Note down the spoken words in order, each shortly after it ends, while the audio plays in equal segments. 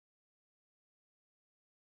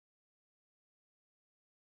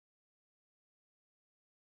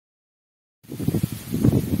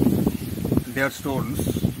Dear students,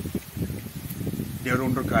 dear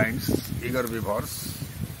underkinds, eager viewers,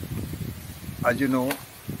 as you know,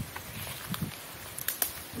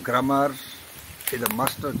 grammar is a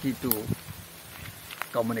master key to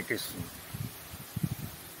communication.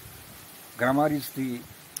 Grammar is the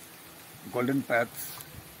golden path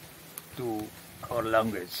to our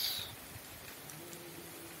language.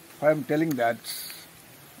 I am telling that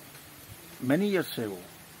many years ago,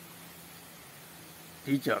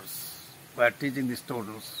 teachers were teaching the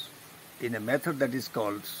students in a method that is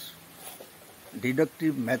called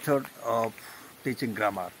deductive method of teaching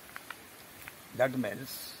grammar. That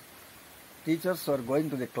means teachers are going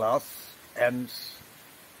to the class and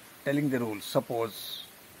telling the rules. Suppose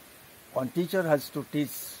one teacher has to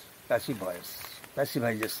teach passive voice,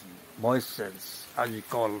 passivization, voice sense, as we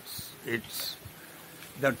call it.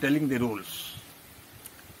 They are telling the rules.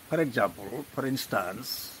 For example, for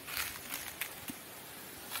instance,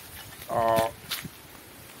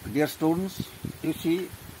 dear students, you see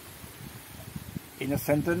in a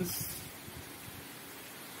sentence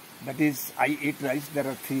that is I eat rice, there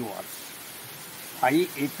are three words. I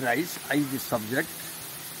eat rice, I is the subject,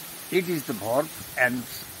 eat is the verb and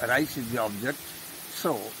rice is the object.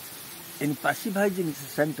 So in passivizing the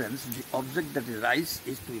sentence, the object that is rice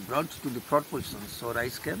is to be brought to the third position. So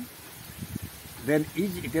rice came, then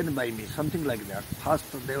is eaten by me, something like that.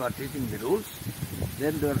 First they were teaching the rules,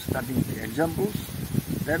 then they were starting the examples,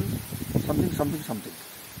 then something.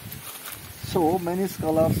 So many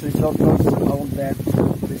scholars, researchers found that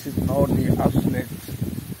this is not the absolute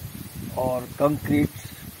or concrete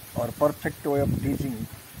or perfect way of teaching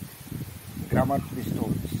grammar to the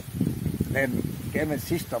students. Then came a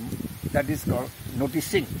system that is called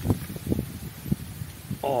noticing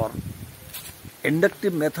or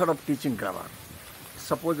inductive method of teaching grammar.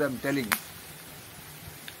 Suppose I am telling,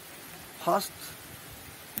 first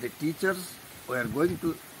the teachers were going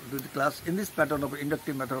to do the class in this pattern of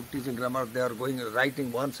inductive method of teaching grammar. They are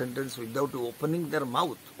writing one sentence without opening their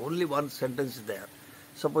mouth. Only one sentence is there.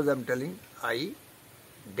 Suppose I am telling I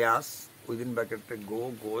dash within bracket go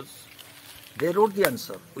goes. They wrote the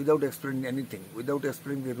answer without explaining anything, without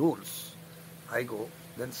explaining the rules. I go.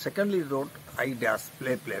 Then secondly wrote I dash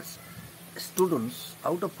play plays. Students,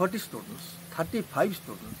 out of 40 students, 35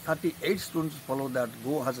 students, 38 students follow that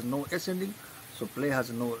go has no ascending, so play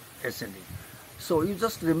has no ascending. So you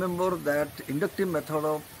just remember that inductive method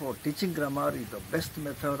of teaching grammar is the best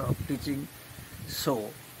method of teaching. So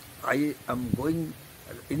I am going,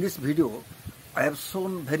 in this video, I have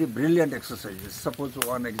shown very brilliant exercises. Suppose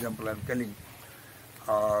one example I am telling,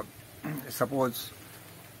 suppose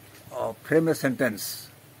frame a sentence.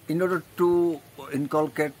 In order to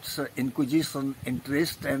inculcate inquisition,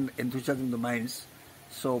 interest and enthusiasm in the minds,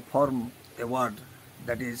 so form a word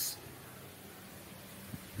that is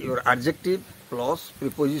your adjective plus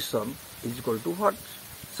preposition is equal to what?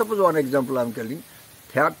 Suppose one example I am telling,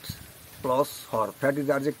 that plus her. That is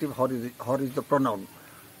the adjective, her is the pronoun.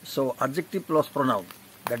 So adjective plus pronoun,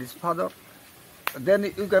 that is father. Then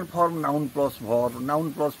you can form noun plus verb,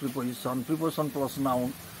 noun plus preposition, preposition plus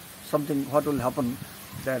noun. Something, what will happen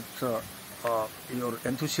that your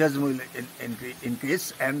enthusiasm will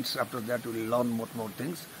increase, and after that you will learn more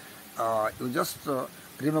things. You just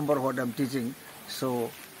remember what I am teaching.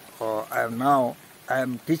 So I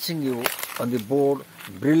am teaching you on the board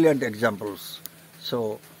brilliant examples.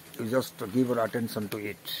 So you just give your attention to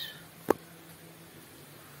it.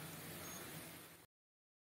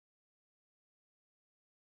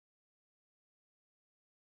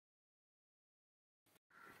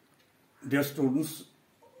 Dear students,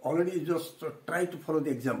 already just try to follow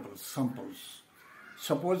the examples, samples.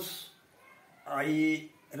 Suppose I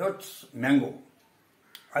wrote mango.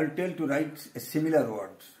 I'll tell to write a similar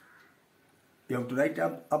word. You have to write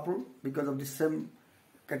apple because of the same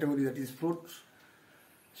category, that is fruit.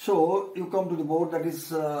 So you come to the board, that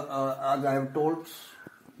is, as I have told,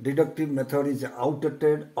 deductive method is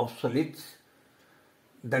outdated, obsolete.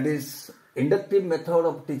 That is inductive method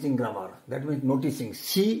of teaching grammar. That means noticing.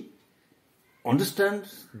 See, understand,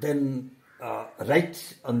 then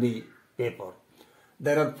write on the paper.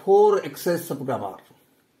 There are 4 exercises of grammar.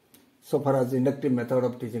 So far as inductive method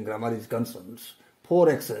of teaching grammar is concerned, 4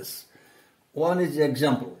 exercises. 1 is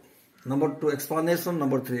example, number 2 explanation,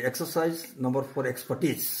 number 3 exercise, number 4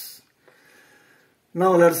 expertise.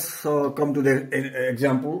 Now let's come to the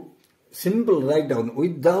example. Simple write down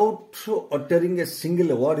without uttering a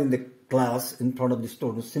single word in the class in front of the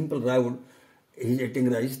students. Simple write, he is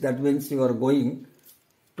eating rice. That means you are going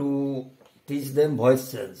to teach them voice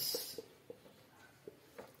sense.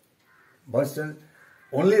 Voice sense.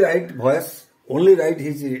 Only write voice, only write he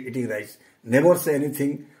is eating rice. Never say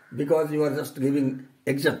anything because you are just giving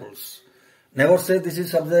examples. Never say this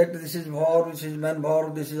is subject, this is verb, this is main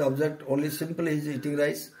verb, this is object. Only simply he is eating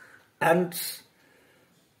rice. And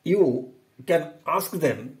you can ask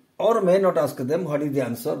them or may not ask them what is the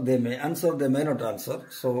answer. They may answer, they may not answer.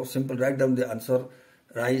 So simple write down the answer.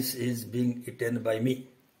 Rice is being eaten by me.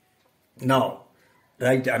 Now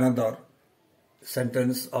write another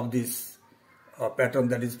sentence of this pattern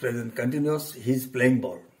that is present continuous. He is playing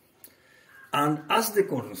ball. And ask the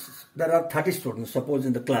questions. There are 30 students, suppose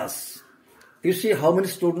in the class. You see how many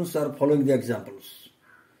students are following the examples.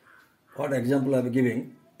 What example I am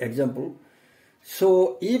giving? Example.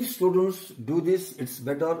 So if students do this, it's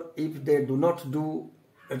better. If they do not do,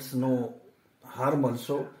 it's no harm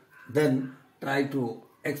also. Then try to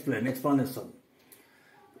explain, explanation.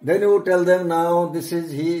 Then you tell them now this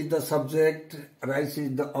is he is the subject, rice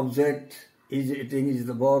is the object, is eating is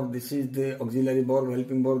the verb, this is the auxiliary verb,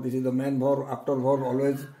 helping verb, this is the main verb. After verb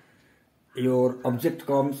always your object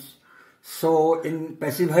comes. So in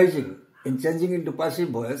passivizing, in changing into passive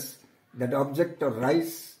voice, that object of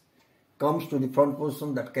rice comes to the front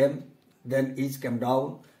position that came, then is came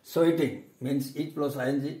down. So eating means eat plus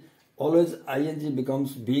ing. Always ing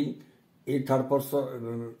becomes being. Third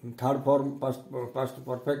form, past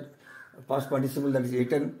perfect, past participle, that is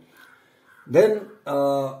eaten. Then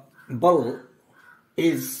ball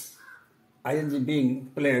is ing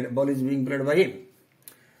being played, ball is being played by him.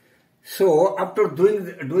 So after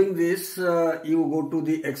doing this, you go to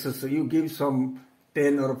the exercise. You give some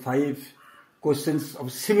 10 or 5 questions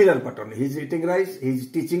of similar pattern. He is eating rice, he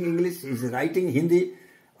is teaching English, he is writing Hindi,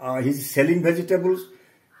 he is selling vegetables.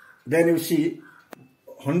 Then you see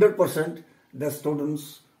 100% the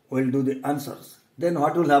students will do the answers. Then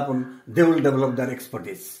what will happen? They will develop their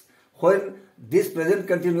expertise. When this present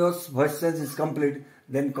continuous voice sense is complete,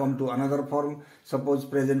 then come to another form. Suppose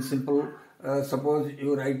present simple. Suppose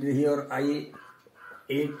you write here, I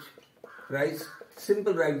ate rice.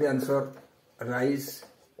 Simple write the answer. Rice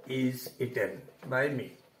is eaten by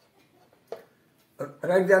me.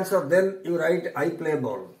 Write the answer. Then you write, I play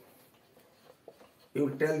ball.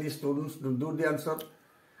 You tell the students to do the answer.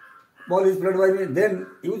 Ball is played by me. Then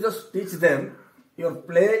you just teach them your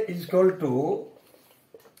play is equal to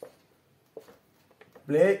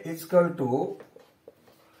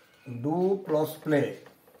do plus play.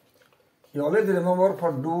 You always remember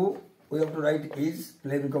for do we have to write is,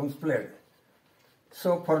 play becomes played.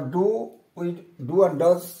 So for do we do and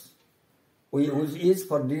does, we use is.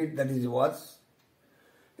 For did, that is was.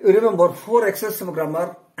 You remember for excessive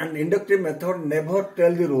grammar and inductive method never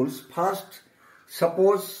tell the rules. First,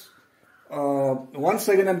 suppose once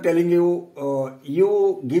again I am telling you,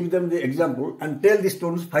 you give them the example and tell the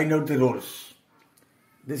students find out the rules.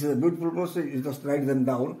 This is a beautiful process. You just write them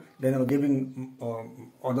down. Then I am giving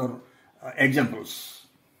other examples.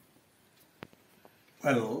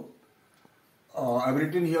 Well, I have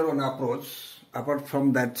written here on approach. Apart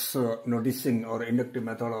from that noticing or inductive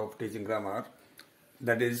method of teaching grammar,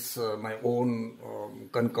 that is my own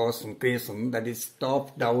concussion creation, that is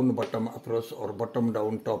top down bottom approach or bottom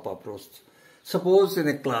down top approach. Suppose in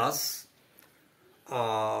a class,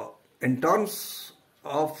 in terms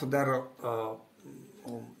of their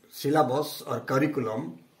syllabus or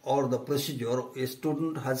curriculum or the procedure, a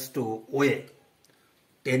student has to weigh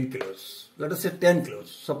 10 kilos. Let us say 10 kilos.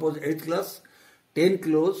 Suppose 8th class, 10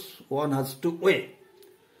 kilos one has to weigh.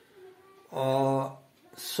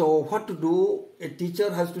 So what to do? A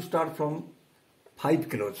teacher has to start from 5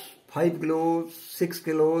 kilos. 5 kilos, 6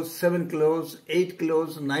 kilos, 7 kilos, 8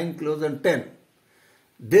 kilos, 9 kilos and 10.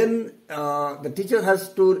 Then the teacher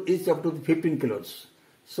has to reach up to 15 kilos.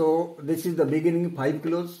 So this is the beginning 5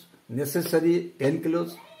 kilos, necessary 10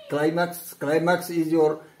 kilos, climax is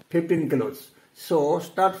your 15 kilos. So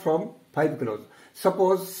start from 5 kilos.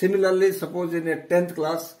 Similarly, suppose in a 10th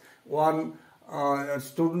class, one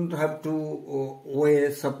student have to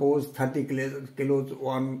weigh suppose 30 kilos.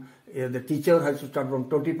 The teacher has to start from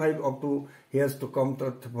 25 up to he has to come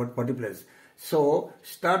to 40 place. So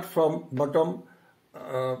start from bottom,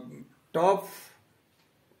 top,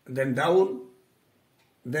 then down,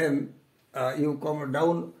 then you come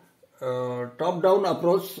down, top down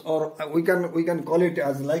approach, or we can call it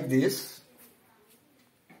as like this.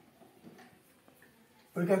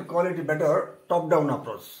 We can call it better top down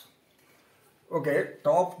approach. Okay,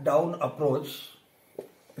 top down approach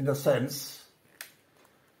in the sense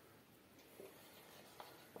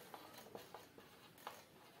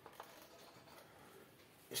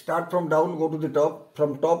start from down, go to the top,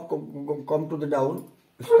 from top come to the down,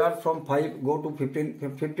 start from 5, go to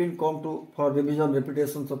 15, 15 come to for revision,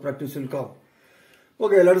 repetition, so practice will come.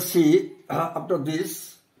 Okay, let us see after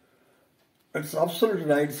this. It's absolutely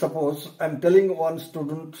right. Suppose I'm telling one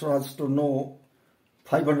student has to know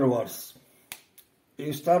 500 words.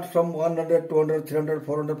 You start from 100, 200, 300,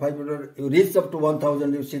 400, 500, you reach up to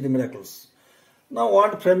 1000, you see the miracles. Now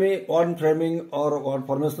word framing or word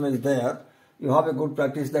formation is there. You have a good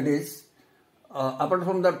practice, that is, apart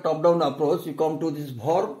from the top-down approach, you come to this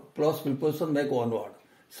verb plus preposition, make one word.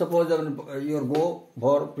 Suppose your go,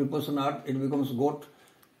 verb, preposition add, it becomes goat.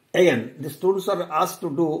 Again, the students are asked to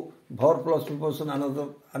do verb plus preposition,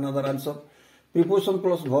 another answer. Preposition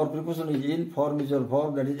plus verb, preposition is in, form is your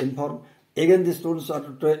verb, that is inform. Again, the students are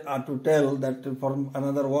to tell that form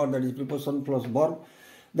another word, that is preposition plus verb.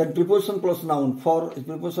 Then preposition plus noun, for is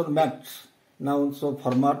preposition mat, noun, so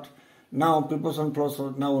format. Now preposition plus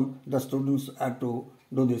noun, the students are to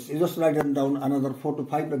do this. You just write them down, another 4 to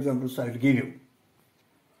 5 examples I will give you.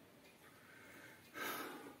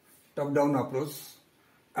 Top-down approach,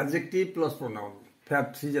 adjective plus pronoun.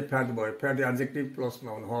 Fat, he is a fat boy. Fat adjective plus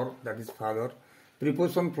noun, her, that is father.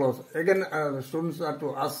 Preposition plus, again the students are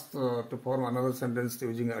to ask to form another sentence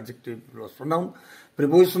using adjective plus pronoun.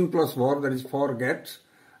 Preposition plus verb, that is forget.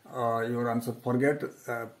 Your answer forget.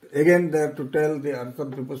 Again they have to tell the answer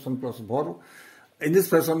preposition plus verb. In this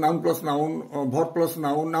fashion, noun plus noun, verb plus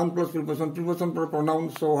noun plus preposition plus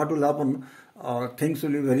pronoun. So what will happen? Things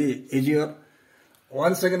will be very easier.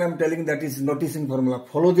 Once again I am telling, that is noticing formula.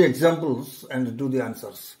 Follow the examples and do the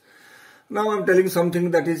answers. Now I am telling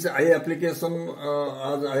something, that is I application,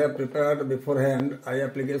 as I have prepared beforehand. I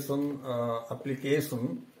application,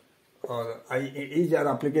 is our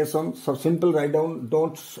application. So simple, write down,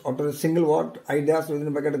 don't utter a single word. I dash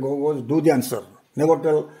within bracket goes, do the answer. Never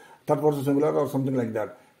tell third person singular or something like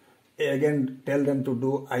that. Again, tell them to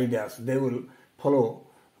do I dash. They will follow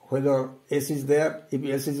whether S is there. If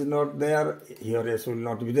S is not there, here S will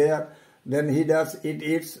not be there. Then he does, it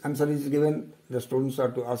eats, answer is given. The students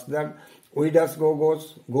are to ask that. We does, go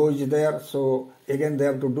goes, go is there. So again they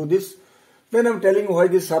have to do this. Then I am telling why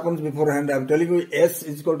this happens beforehand. I am telling you S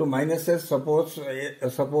is equal to minus S. Suppose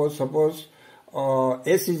S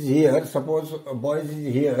is here. Suppose boys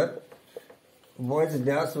is here. Boys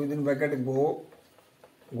dash within bracket go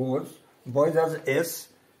goes. Boys has S.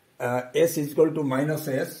 S is equal to minus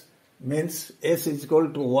S. Means S is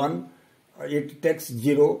equal to 1. It takes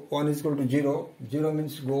 0. 1 is equal to 0. 0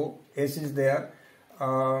 means go. S is there.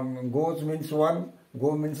 Goes means 1.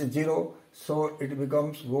 Go means 0. So it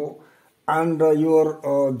becomes go. And your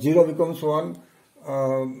 0 becomes 1,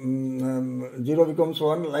 0 becomes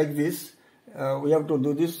 1, like this. We have to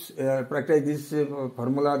do this, practice this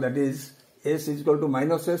formula, that is S is equal to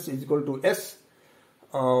minus S is equal to S,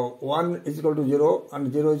 1 is equal to 0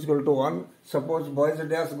 and 0 is equal to 1. Suppose boys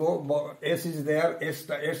dash go, S is there, S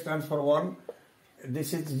stands for 1,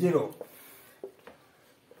 this is 0.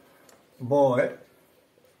 Boy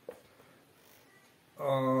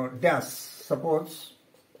dash, suppose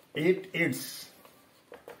it eats.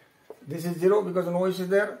 This is 0 because no S is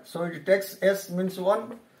there. So it takes S means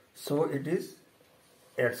 1. So it is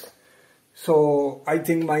S. So I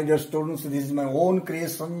think, my dear students, this is my own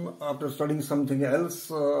creation after studying something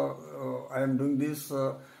else. I am doing this.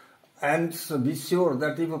 And be sure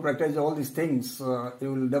that if you practice all these things,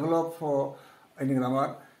 you will develop any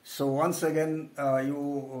grammar. So once again,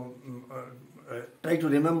 you try to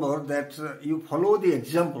remember that you follow the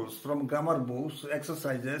examples from grammar books,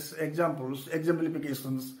 exercises, examples,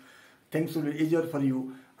 exemplifications. Things will be easier for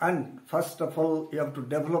you. And first of all, you have to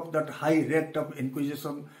develop that high rate of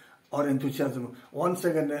inquisition or enthusiasm. Once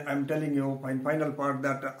again, I am telling you, final part,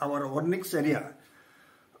 that our Ornix area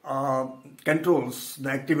controls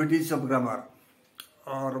the activities of grammar.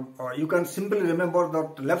 Or you can simply remember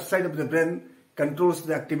that left side of the brain controls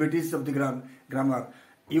the activities of the grammar.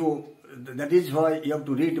 That is why you have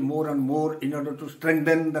to read more and more in order to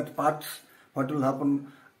strengthen that part. What will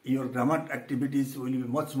happen? Your grammar activities will be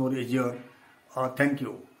much more easier. Thank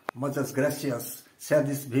you. Muchas gracias. Share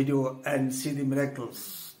this video and see the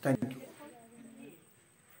miracles. Thank you.